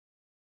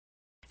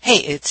Hey,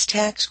 it's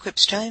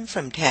TaxQuips time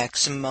from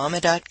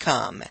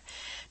TaxMama.com.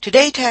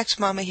 Today,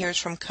 TaxMama hears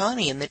from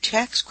Connie in the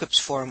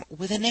TaxQuips Forum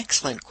with an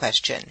excellent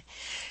question.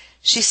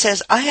 She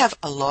says, I have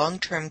a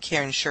long-term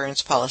care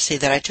insurance policy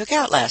that I took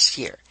out last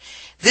year.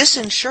 This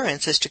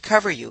insurance is to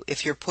cover you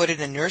if you're put in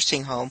a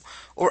nursing home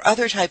or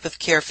other type of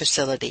care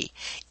facility.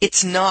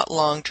 It's not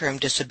long-term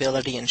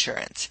disability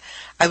insurance.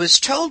 I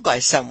was told by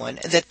someone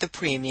that the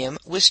premium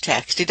was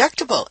tax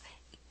deductible.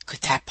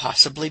 Could that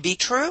possibly be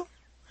true?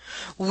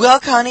 Well,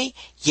 Connie,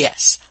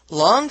 yes,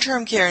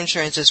 long-term care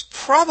insurance is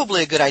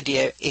probably a good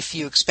idea if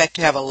you expect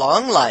to have a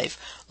long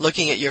life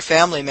looking at your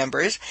family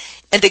members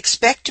and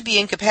expect to be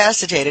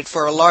incapacitated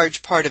for a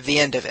large part of the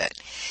end of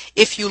it.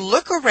 If you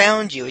look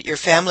around you at your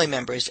family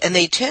members and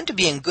they tend to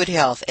be in good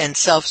health and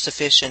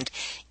self-sufficient,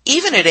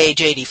 even at age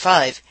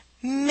 85,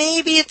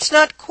 maybe it's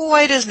not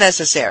quite as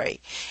necessary.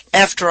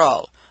 After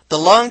all, the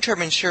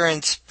long-term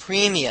insurance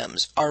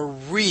premiums are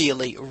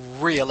really,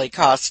 really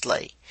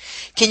costly.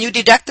 Can you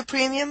deduct the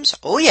premiums?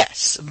 Oh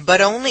yes,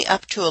 but only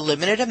up to a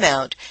limited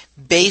amount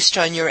based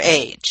on your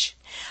age.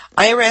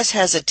 IRS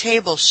has a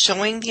table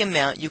showing the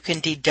amount you can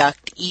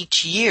deduct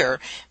each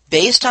year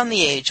based on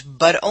the age,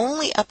 but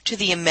only up to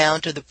the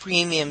amount of the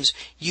premiums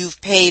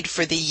you've paid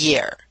for the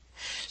year.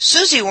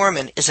 Susie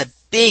Orman is a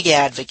big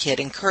advocate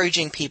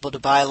encouraging people to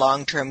buy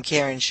long-term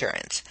care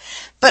insurance.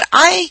 But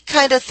I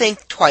kind of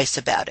think twice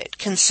about it.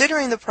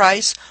 Considering the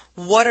price,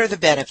 what are the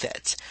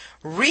benefits?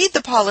 Read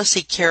the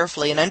policy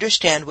carefully and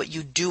understand what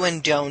you do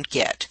and don't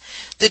get.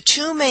 The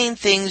two main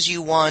things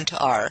you want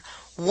are,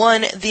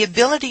 1, the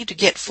ability to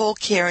get full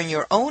care in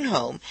your own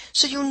home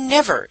so you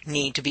never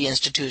need to be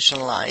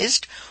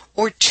institutionalized,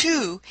 or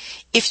 2,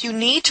 if you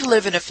need to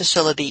live in a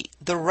facility,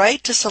 the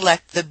right to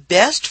select the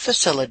best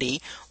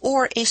facility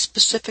or a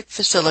specific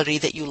facility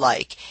that you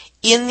like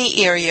in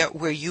the area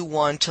where you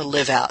want to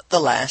live out the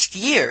last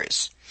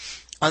years.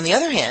 On the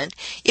other hand,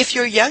 if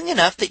you're young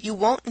enough that you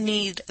won't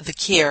need the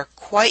care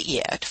quite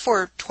yet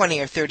for 20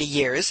 or 30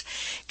 years,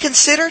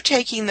 consider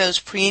taking those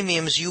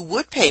premiums you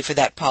would pay for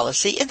that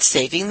policy and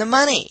saving the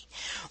money.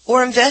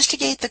 Or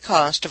investigate the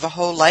cost of a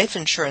whole life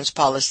insurance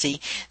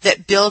policy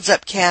that builds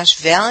up cash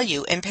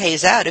value and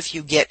pays out if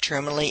you get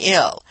terminally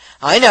ill.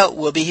 I know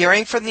we'll be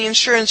hearing from the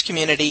insurance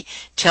community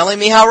telling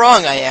me how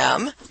wrong I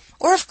am.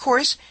 Or, of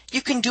course,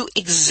 you can do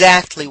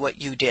exactly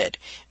what you did.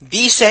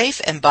 Be safe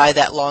and buy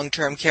that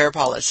long-term care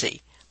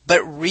policy.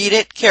 But read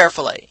it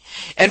carefully.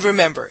 And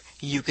remember,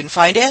 you can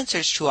find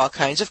answers to all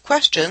kinds of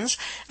questions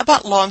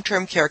about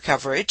long-term care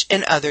coverage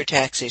and other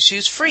tax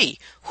issues free.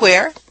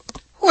 Where?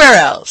 Where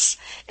else?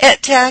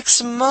 At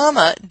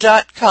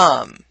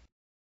TaxMama.com.